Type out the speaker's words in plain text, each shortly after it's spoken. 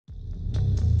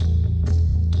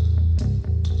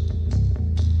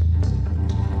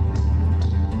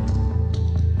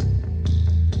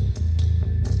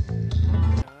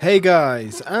Hey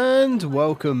guys, and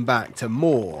welcome back to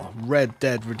more Red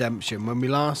Dead Redemption. When we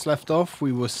last left off,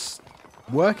 we were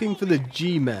working for the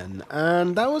G-Men,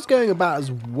 and that was going about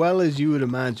as well as you would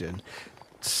imagine.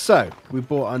 So, we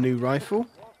bought our new rifle,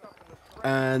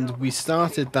 and we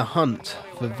started the hunt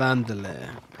for Vandalin.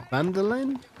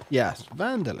 Vandalin? Yes,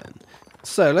 Vandalin.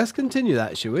 So, let's continue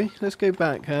that, shall we? Let's go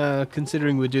back,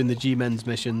 considering we're doing the G-Men's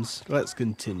missions, let's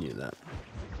continue that.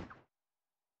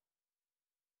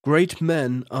 Great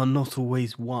men are not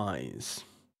always wise.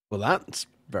 Well, that's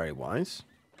very wise.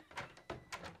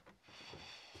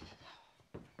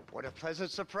 What a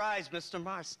pleasant surprise, Mr.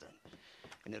 Marston.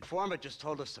 An informant just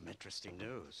told us some interesting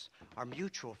news. Our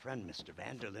mutual friend, Mr.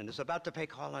 Vanderlyn, is about to pay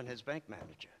call on his bank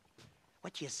manager.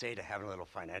 What do you say to having a little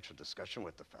financial discussion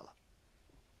with the fella?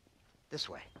 This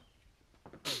way.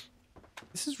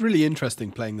 This is really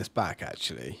interesting playing this back,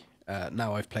 actually.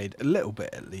 Now I've played a little bit,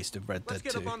 at least, of Red Dead 2.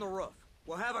 Let's get up on the roof.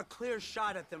 We'll have a clear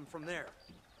shot at them from there.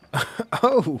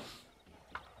 Oh!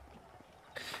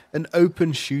 An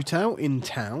open shootout in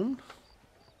town?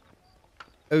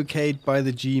 Okayed by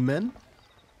the G-Men?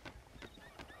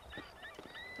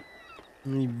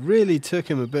 It really took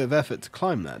him a bit of effort to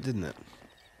climb that, didn't it?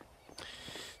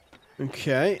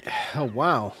 Okay. Oh,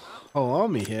 wow. Whole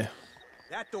army here.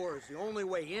 That door is the only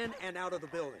way in and out of the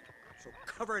building, so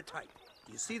cover it tight.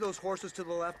 Do you see those horses to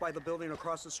the left by the building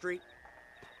across the street?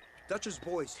 Dutch's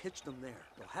boys hitched them there.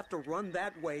 They'll have to run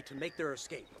that way to make their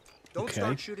escape. Don't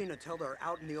start shooting until they're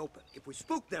out in the open. If we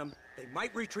spook them, they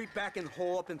might retreat back and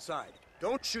hole up inside.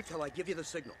 Don't shoot till I give you the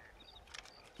signal.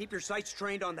 Keep your sights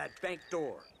trained on that bank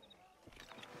door.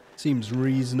 Seems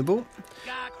reasonable.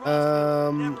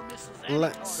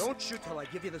 Let's Don't shoot till I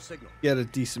give you the signal. get a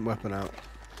decent weapon out.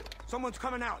 Someone's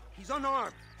coming out. He's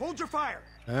unarmed. Hold your fire.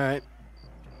 Alright.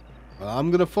 Well,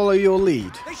 I'm gonna follow your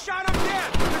lead. They shot him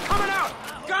dead. They're coming out.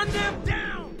 Gun them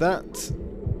down. That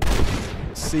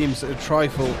seems a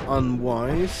trifle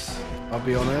unwise, I'll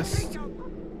be honest.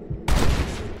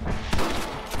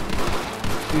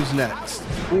 Who's next?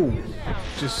 Ooh,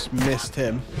 just missed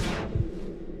him.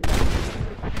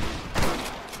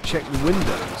 Check the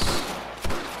windows.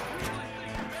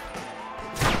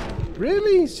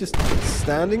 Really? He's just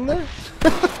standing there?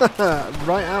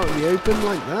 Right out in the open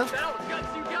like that?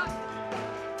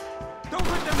 Don't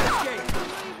let them escape.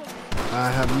 I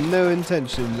have no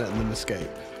intention of letting them escape.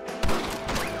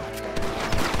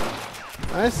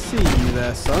 I see you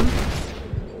there, son.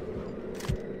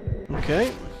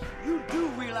 Okay. You do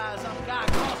realize I'm Guy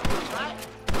Crossroads, right?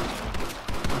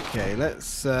 Okay,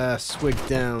 let's swig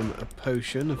down a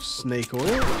potion of snake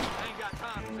oil.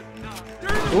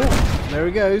 Oh, there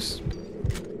he goes.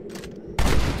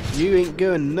 You ain't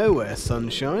going nowhere,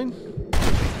 sunshine.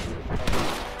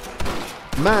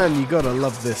 Man, you gotta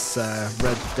love this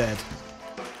Red Dead.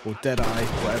 Or Deadeye,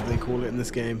 whatever they call it in this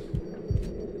game.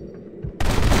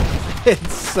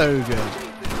 It's so good.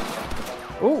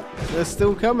 Oh, they're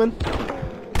still coming.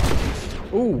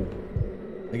 Oh,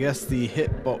 I guess the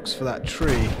hitbox for that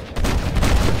tree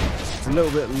is a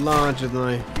little bit larger than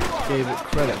I gave it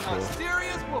credit for.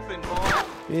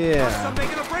 Yeah. I'm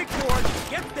making a break for it.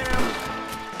 Get them.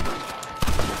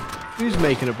 Who's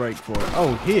making a break for it?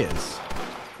 Oh, he is.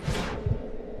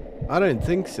 I don't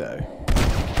think so.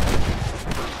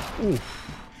 Oof.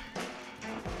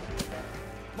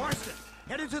 Marston,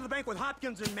 head into the bank with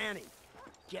Hopkins and Manning.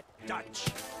 Get Dutch.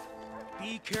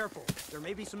 Be careful. There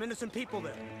may be some innocent people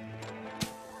there.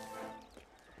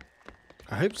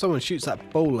 I hope someone shoots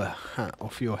that bowler hat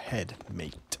off your head,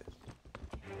 mate.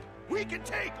 We can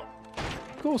take them.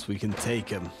 Of course we can take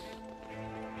them.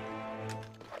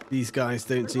 These guys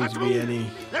don't seem to be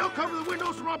They'll cover the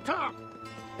windows from up top.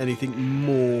 anything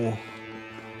more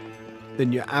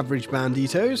than your average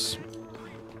banditos.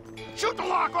 Shoot the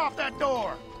lock off that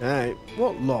door. Alright,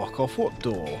 what lock off what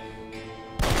door?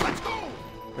 Let's go.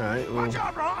 Alright, well. Watch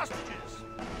out for hostages.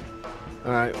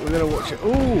 Alright, we're gonna watch it.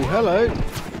 Ooh, hello.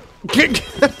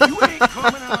 You ain't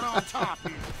coming out on top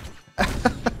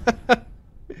here.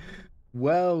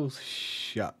 Well,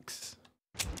 shucks.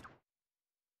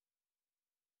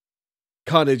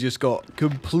 Kinda just got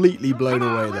completely blown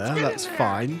away there. That's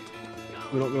fine.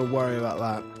 We're not gonna worry about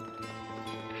that.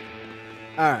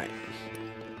 Alright.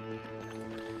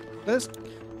 Let's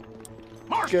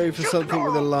go for something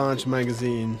with a large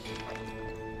magazine.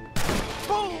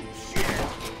 Boom! Shit!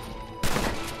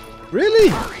 Really?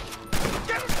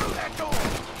 Get us through that door.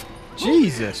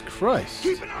 Jesus Christ.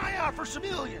 Keep an eye out for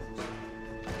civilians.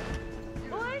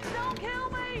 Please don't kill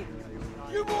me!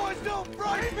 You boys don't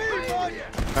frighten me, bud.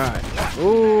 Alright.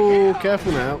 Oh,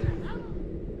 careful now.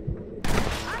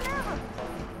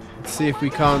 Let's see if we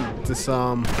can't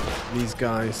disarm these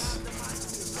guys.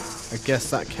 I guess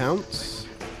that counts.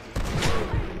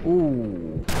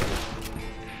 Ooh.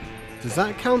 Does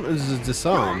that count as a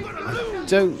disarm? I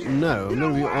don't know. I'm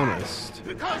gonna be honest.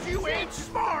 Because you ain't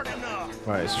smart enough.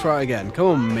 Right, let's try again. Come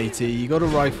on, matey. You got a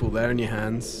rifle there in your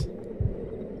hands.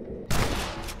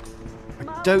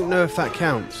 I don't know if that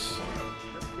counts.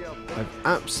 I've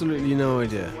absolutely no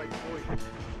idea.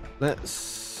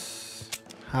 Let's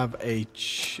have a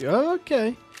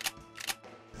okay.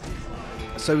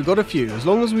 So we've got a few. As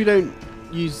long as we don't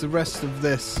use the rest of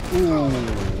this. Ooh.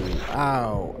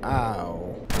 Ow.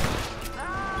 Ow.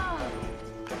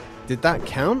 Did that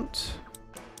count?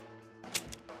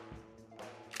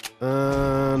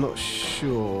 Not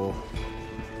sure.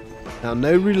 Now,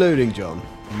 no reloading, John.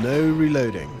 No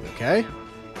reloading, okay?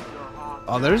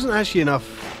 Oh, there isn't actually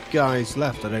enough guys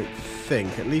left, I don't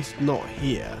think. At least not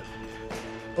here.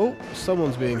 Oh,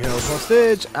 someone's being held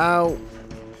hostage. Ow.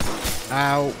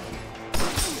 Ow.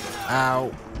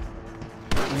 Ow.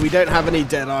 We don't have any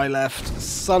Deadeye left.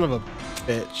 Son of a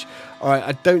bitch. Alright,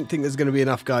 I don't think there's going to be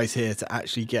enough guys here to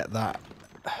actually get that.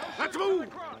 Let's move.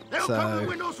 They'll come to the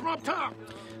windows from up top.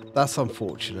 That's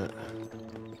unfortunate.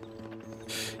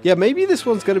 Yeah, maybe this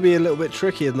one's going to be a little bit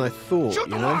trickier than I thought, Shoot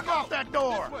you the know? lock off that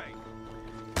door.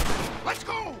 Let's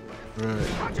go.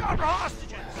 Right. Watch out for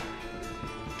hostages.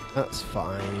 That's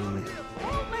fine.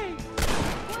 Help me!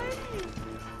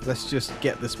 Please! Let's just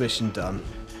get this mission done.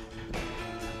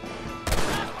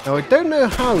 Now, I don't know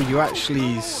how you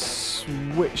actually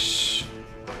switch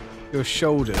your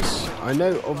shoulders. I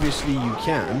know, obviously, you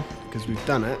can, because we've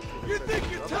done it. You think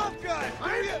you're tough guys, do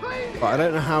you? But I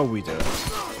don't know how we do it.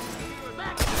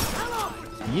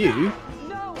 You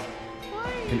No!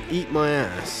 Please! can eat my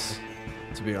ass,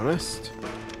 to be honest.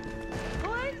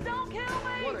 Please don't kill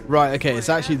me! Right, okay, it's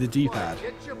actually the D-pad.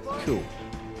 Cool.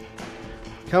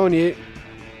 Come on, you.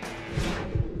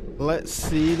 Let's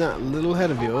see that little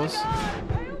head of yours.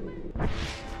 Help me!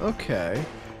 Okay.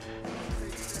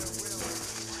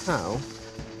 How?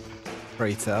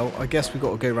 Pray tell. I guess we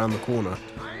got to go around the corner.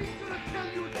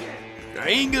 I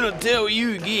ain't gonna tell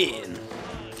you again.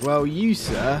 Well, you,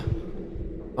 sir,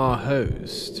 are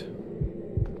host.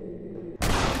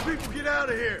 People get out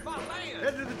of here.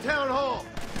 Head to the town hall.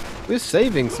 We're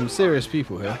saving some serious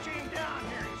people here. Dutch ain't down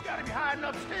here. He's got to be hiding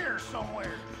upstairs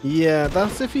somewhere. Yeah,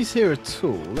 that's if he's here at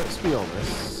all, let's be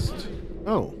honest.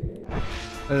 Oh.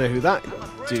 I don't know who that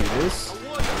dude is.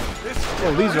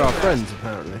 Well, these are our friends,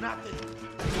 apparently.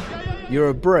 You're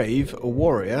a brave, a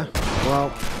warrior.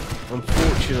 Well,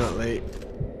 unfortunately,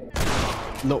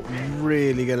 not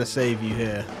really going to save you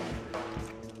here.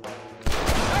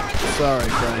 Sorry,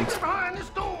 friend. Get behind this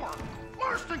door.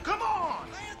 Marston, come on.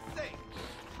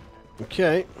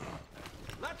 Okay.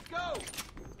 Let's go.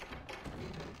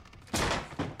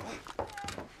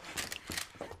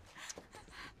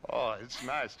 Oh, it's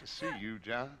nice to see you,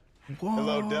 John. What?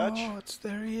 Hello, Dutch.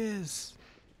 There he is.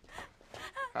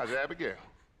 How's Abigail?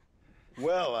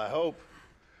 Well, I hope.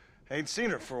 Ain't seen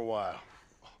her for a while.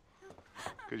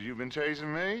 'Cause you've been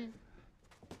chasing me?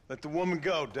 Let the woman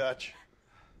go, Dutch.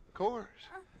 Of course.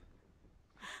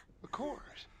 Of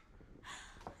course.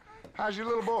 How's your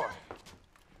little boy?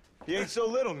 He ain't so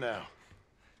little now.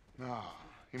 No,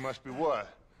 he must be what?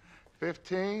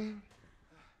 15?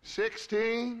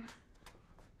 16?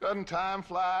 Doesn't time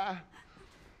fly?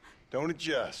 Don't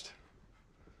adjust.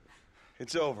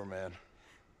 It's over, man.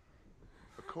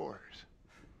 Of course.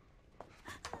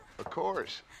 Of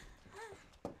course.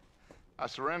 I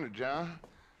surrendered, John.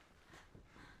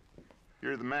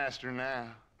 You're the master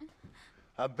now.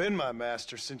 I've been my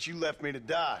master since you left me to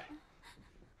die.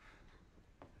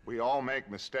 We all make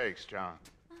mistakes, John.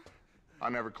 I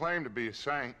never claimed to be a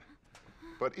saint,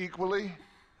 but equally,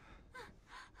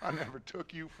 I never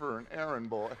took you for an errand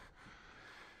boy.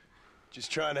 Just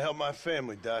trying to help my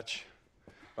family, Dutch.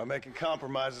 By making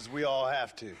compromises we all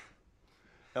have to.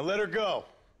 Now let her go.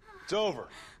 It's over.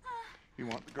 You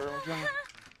want the girl, John?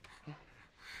 Huh?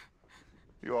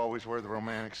 You always were the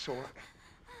romantic sort.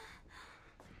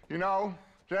 You know,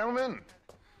 gentlemen,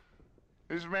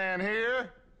 this man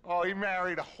here, oh, he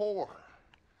married a whore.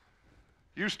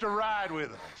 Used to ride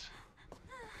with us.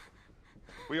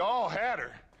 We all had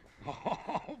her.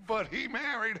 Oh, but he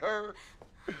married her.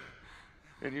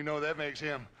 And you know that makes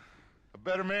him a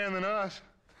better man than us.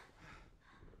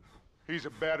 He's a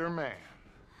better man.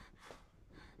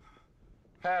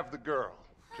 Have the girl,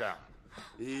 John.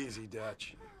 Easy,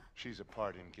 Dutch. She's a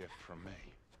parting gift from me.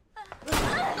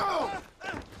 Oh!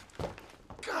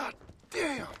 God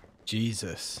damn.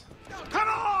 Jesus. Come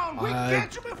on. We I can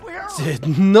catch him if we hurry.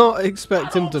 Did not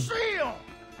expect him I to don't see him.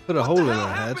 put a hole in her What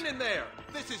head. happened in there?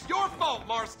 This is your fault,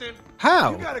 Marston.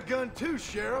 How? You got a gun too,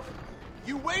 Sheriff.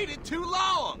 You waited too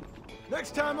long.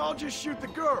 Next time, I'll just shoot the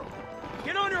girl.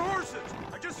 Get on your horses.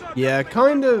 I just saw. Yeah,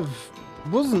 kind of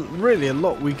wasn't really a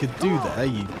lot we could do there,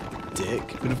 you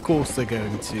dick. But of course they're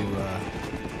going to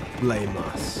blame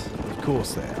us. Of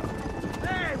course they are.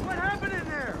 Hey, what happened in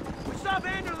there? We saw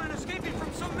Vanderlyn escaping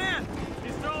from some men.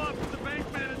 He stole up with the bank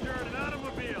manager in an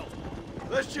automobile.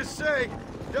 Let's just say,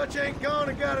 Dutch ain't gone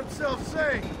and got himself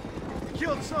saved. He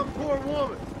killed some poor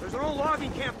woman. There's an old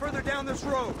logging camp further down this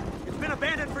road. It's been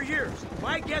abandoned for years.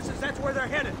 My guess is that's where they're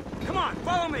headed. Come on,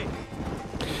 follow me.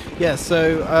 Yeah,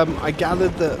 so I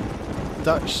gathered that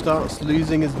Dutch starts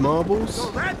losing his marbles. So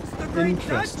that's the great Dutch.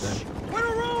 Interesting. What a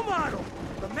role model.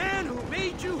 The man who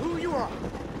made you who you are.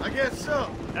 I guess so.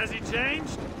 Has he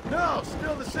changed? No,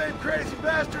 still the same crazy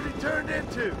bastard he turned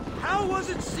into. How was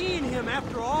it seeing him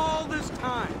after all this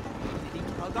time? Did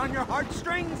he tug on your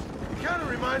heartstrings? He kind of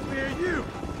reminds me of you.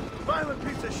 A violent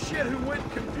piece of shit who went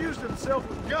and confused himself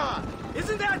with God.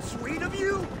 Isn't that sweet of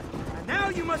you? And now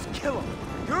you must kill him.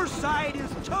 Your side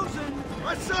is chosen.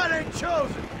 My side ain't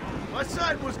chosen. My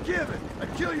side was given.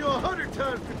 I'd kill you 100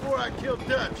 times before I killed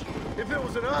Dutch, if it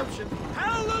was an option.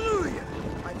 Hallelujah!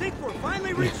 I think we're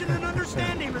finally reaching an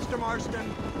understanding, Mr.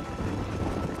 Marston.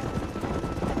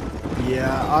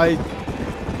 Yeah,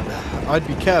 I'd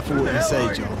be careful Who what the you hell say,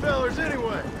 are John. you fellers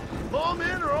anyway?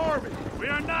 Lawmen or army? We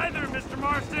are neither, Mr.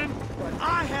 Marston. But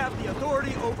I have the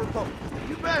authority over both.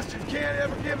 You bastards can't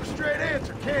ever give a straight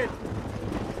answer, can you?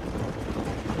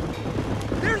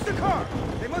 There's the car.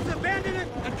 They must abandon it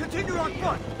and continue on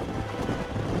foot.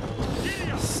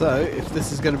 So, if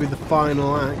this is going to be the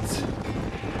final act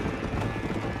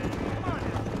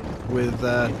with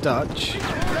Dutch.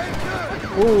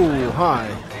 Oh, hi.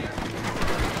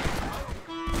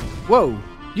 Whoa,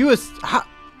 you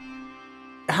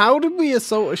how did we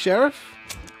assault a sheriff?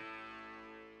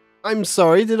 I'm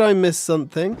sorry, did I miss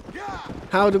something?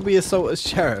 How did we assault a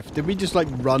sheriff? Did we just like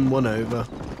run one over?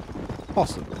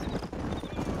 Possibly.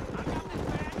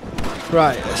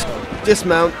 Right, let's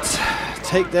dismount.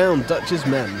 Take down Dutch's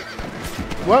men.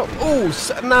 Well, oh,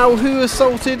 so now who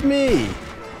assaulted me?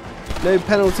 No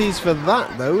penalties for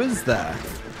that though, is there?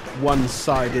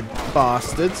 One-sided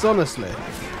bastards, honestly.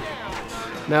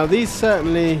 Now these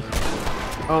certainly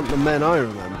aren't the men I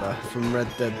remember from Red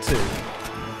Dead 2.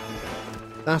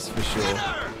 That's for sure.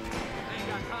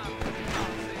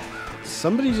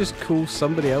 Somebody just call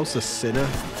somebody else a sinner?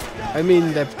 I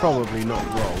mean, they're probably not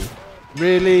wrong.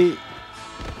 Really?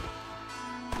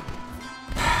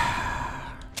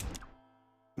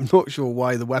 I'm not sure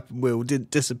why the weapon wheel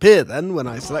didn't disappear then when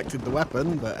I selected the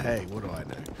weapon, but hey, what do I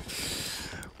know?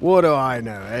 What do I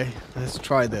know, eh? Let's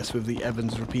try this with the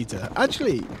Evans repeater.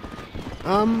 Actually,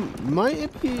 might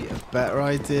it be a better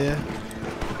idea?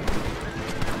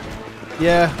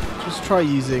 Yeah, just try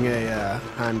using a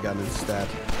handgun instead.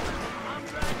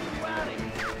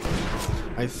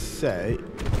 I say.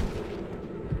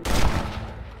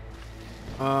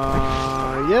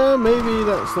 Yeah, maybe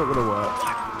that's not gonna work.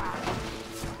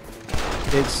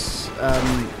 It's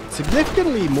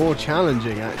significantly more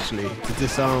challenging, actually, to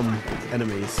disarm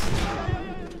enemies.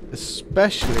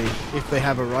 Especially if they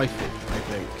have a rifle, I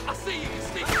think.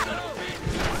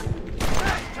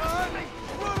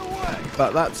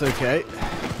 But that's okay.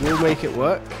 We'll make it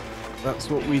work. That's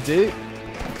what we do.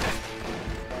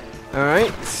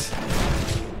 Alright.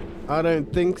 I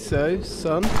don't think so,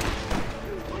 son.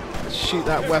 Shoot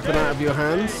that weapon out of your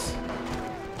hands.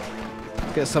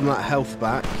 Get some of that health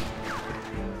back.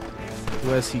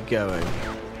 Where's he going?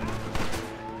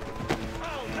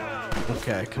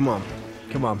 Okay, come on.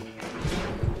 Come on.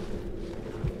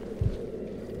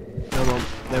 Come on.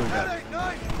 There we go.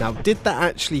 Now, did that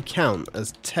actually count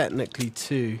as technically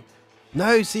 2?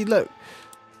 No, see, look.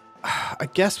 I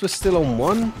guess we're still on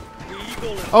 1.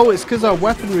 Oh, it's because our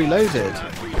weapon reloaded.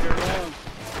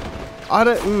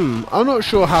 I'm not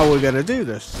sure how we're going to do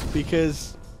this,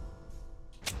 because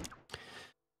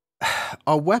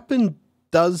our weapon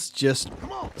does just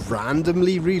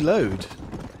randomly reload.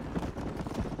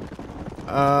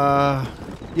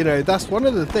 You know, that's one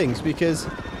of the things, because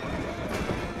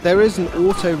there is an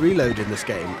auto reload in this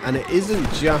game, and it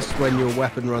isn't just when your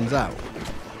weapon runs out.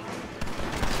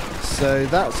 So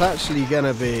that's actually going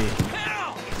to be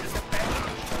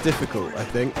difficult, I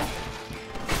think.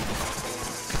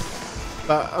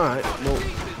 But, alright, well,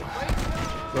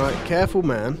 right, careful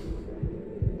man.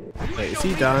 Wait, is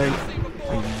he dying?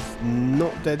 He's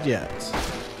not dead yet.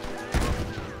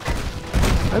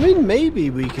 I mean,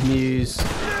 maybe we can use...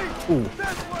 Ooh,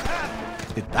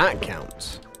 did that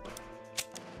count?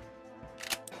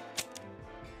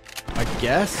 I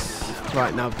guess.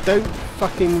 Right, now don't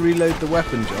fucking reload the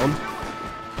weapon, John.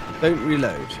 Don't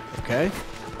reload, okay?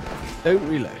 Don't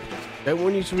reload. Don't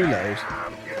want you to reload.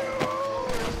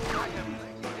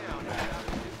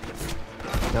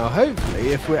 Now hopefully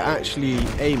if we're actually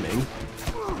aiming,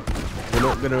 we're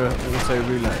not going to also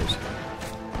reload.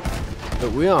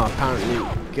 But we are apparently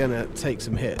going to take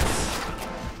some hits.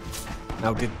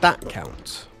 Now did that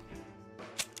count?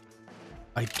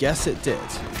 I guess it did.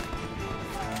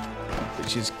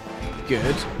 Which is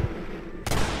good.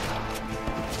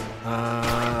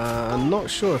 I'm not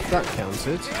sure if that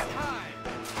counted.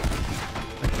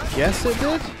 I guess it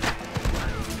did.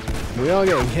 We are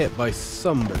getting hit by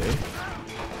somebody.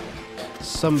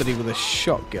 Somebody with a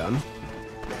shotgun.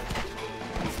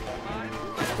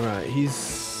 Right, he's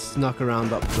snuck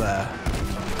around up there.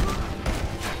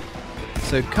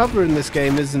 So cover in this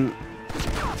game isn't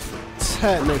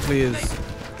technically as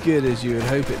good as you would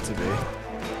hope it to be.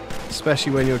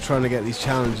 Especially when you're trying to get these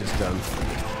challenges done.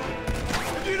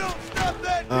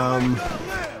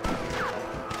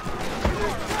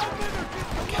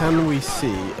 Can we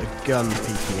see a gun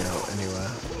peeking out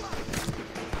anywhere?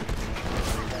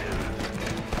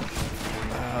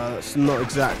 That's not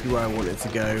exactly where I wanted to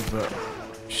go, but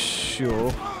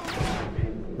sure.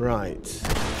 Right.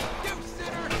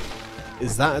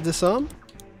 Is that a disarm?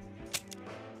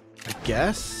 I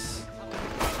guess.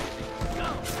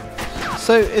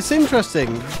 So it's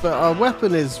interesting, but our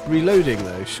weapon is reloading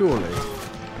though, surely.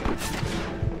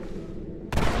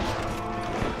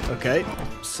 Okay,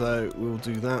 so we'll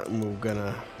do that and we're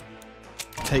gonna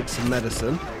take some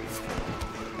medicine.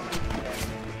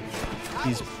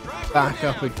 He's back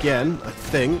up again, I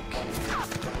think.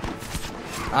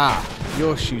 Ah,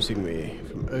 you're shooting me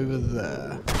from over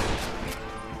there.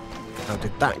 Now,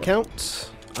 did that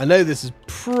count? I know this is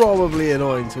probably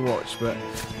annoying to watch, but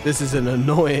this is an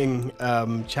annoying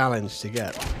challenge to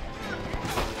get.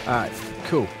 Alright,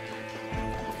 cool.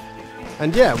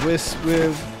 And yeah, we're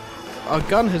our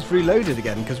gun has reloaded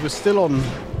again because we're still on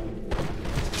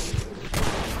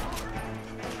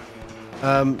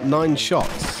 9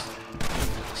 shots.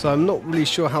 So I'm not really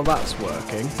sure how that's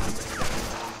working.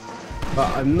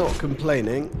 But I'm not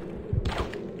complaining.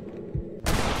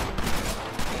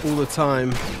 All the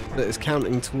time that it's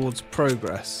counting towards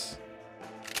progress.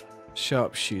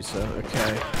 Sharpshooter,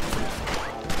 okay.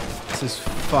 This is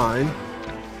fine.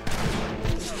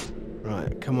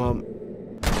 Right, come on.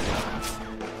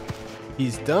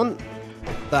 He's done.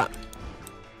 That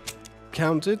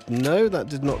counted? No, that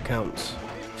did not count.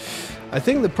 I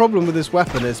think the problem with this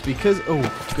weapon is because, oh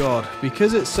god,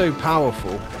 because it's so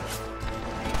powerful,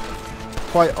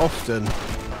 quite often,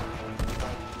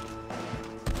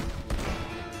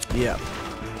 yeah,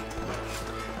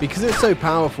 because it's so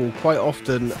powerful, quite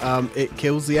often it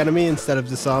kills the enemy instead of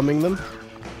disarming them,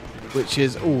 which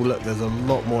is, oh look, there's a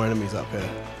lot more enemies up here.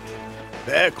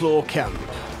 Bear Claw Camp.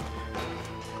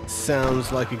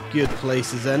 Sounds like a good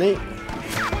place as any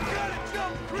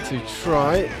to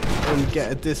try and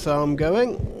get a disarm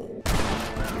going.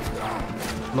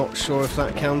 Not sure if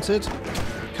that counted.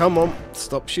 Come on,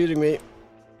 stop shooting me.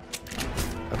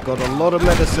 I've got a lot of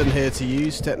medicine here to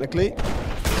use, technically.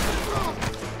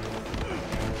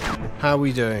 How are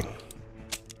we doing?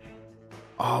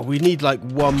 Oh, we need like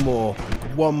one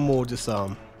more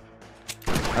disarm.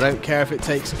 I don't care if it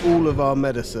takes all of our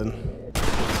medicine.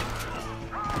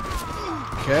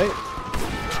 Okay.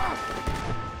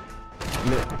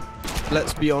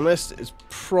 Let's be honest, it's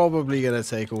probably going to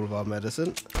take all of our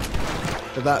medicine.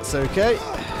 But that's okay.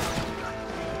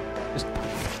 Just,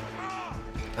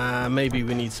 maybe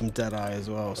we need some Deadeye as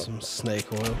well, some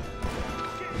snake oil.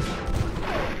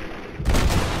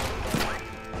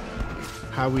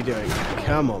 How are we doing?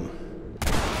 Come on.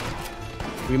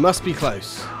 We must be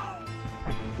close.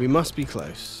 We must be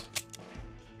close.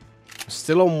 We're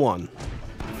still on 1.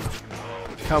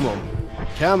 Come on.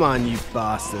 Come on, you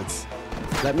bastards.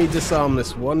 Let me disarm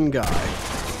this one guy.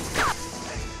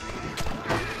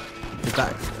 Did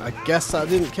that, I guess that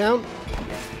didn't count.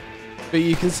 But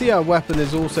you can see our weapon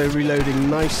is also reloading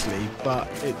nicely, but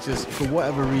it just, for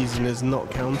whatever reason, is not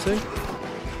counting.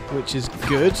 Which is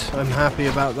good. I'm happy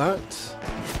about that.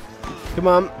 Come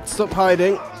on, stop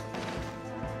hiding.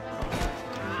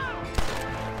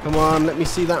 Come on, let me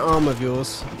see that arm of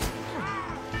yours.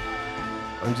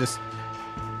 I'm just...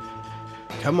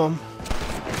 Come on.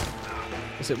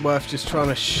 Is it worth just trying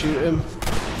to shoot him?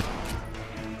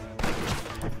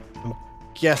 I'm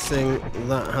guessing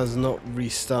that has not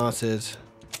restarted.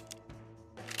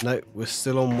 No, we're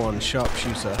still on 1.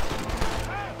 Sharpshooter.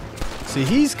 See,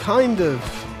 he's kind of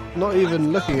not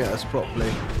even looking at us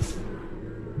properly.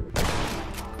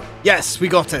 Yes, we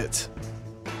got it!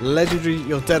 Legendary,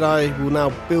 your Deadeye will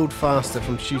now build faster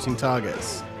from shooting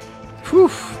targets. Whew.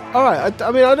 Alright,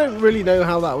 I mean, I don't really know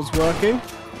how that was working.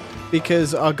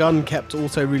 because our gun kept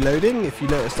auto reloading. If you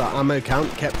noticed, our ammo count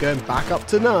kept going back up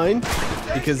to 9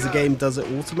 because the game does it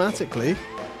automatically,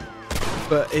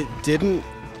 but it didn't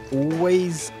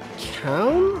always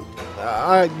count.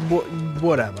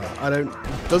 Whatever.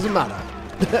 Doesn't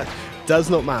matter. Does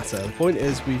not matter. The point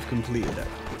is we've completed it.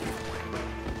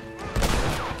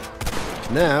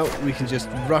 Now we can just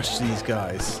rush these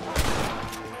guys.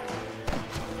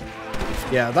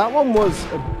 Yeah, that one was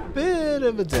a bit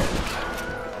of a dick.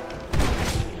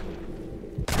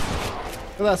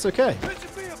 But that's okay.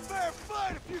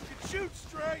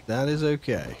 That is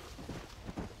okay.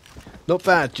 Not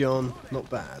bad, John. Not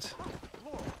bad.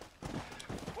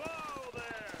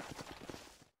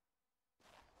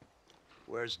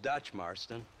 Where's Dutch,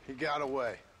 Marston? He got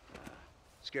away.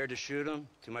 Scared to shoot him?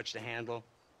 Too much to handle?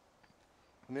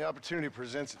 When the opportunity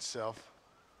presents itself,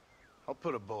 I'll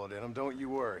put a bullet in him, don't you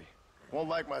worry. Won't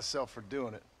like myself for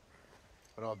doing it,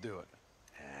 but I'll do it.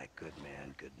 Ah, good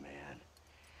man, good man.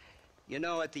 You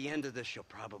know, at the end of this, you'll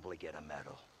probably get a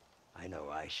medal. I know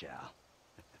I shall.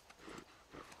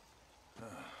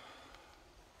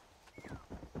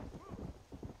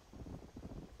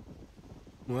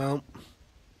 Well,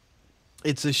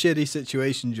 it's a shitty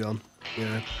situation, John. You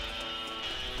know,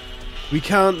 we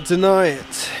can't deny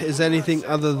it is anything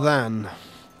other than.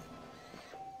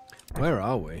 Where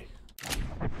are we?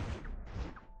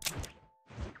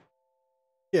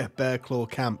 Yeah, Bear Claw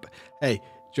Camp. Hey, do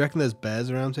you reckon there's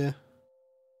bears around here?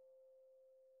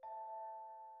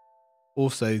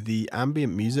 Also, the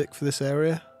ambient music for this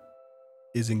area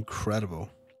is incredible.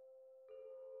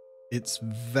 It's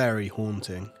very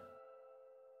haunting.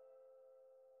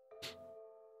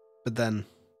 But then,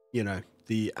 you know,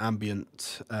 the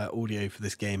ambient audio for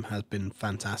this game has been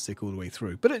fantastic all the way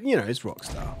through. But, you know, it's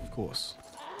Rockstar, of course.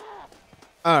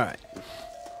 Alright.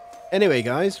 Anyway,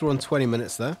 guys, we're on 20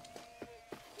 minutes there.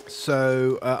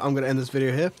 So, I'm going to end this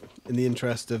video here in the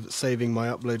interest of saving my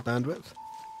upload bandwidth.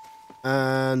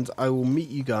 And I will meet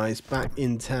you guys back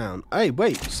in town. Hey,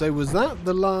 wait, so was that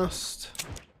the last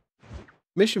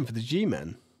mission for the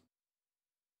G-Men?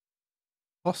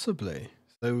 Possibly.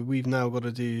 So we've now got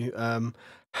to do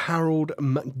Harold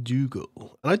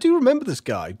McDougal. And I do remember this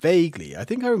guy, vaguely. I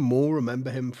think I more remember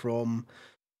him from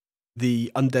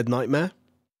the Undead Nightmare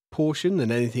portion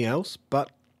than anything else.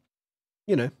 But,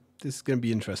 you know, this is going to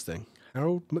be interesting.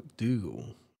 Harold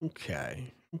McDougal.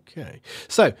 Okay, okay.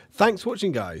 So, thanks for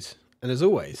watching, guys. And as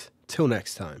always, till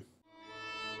next time.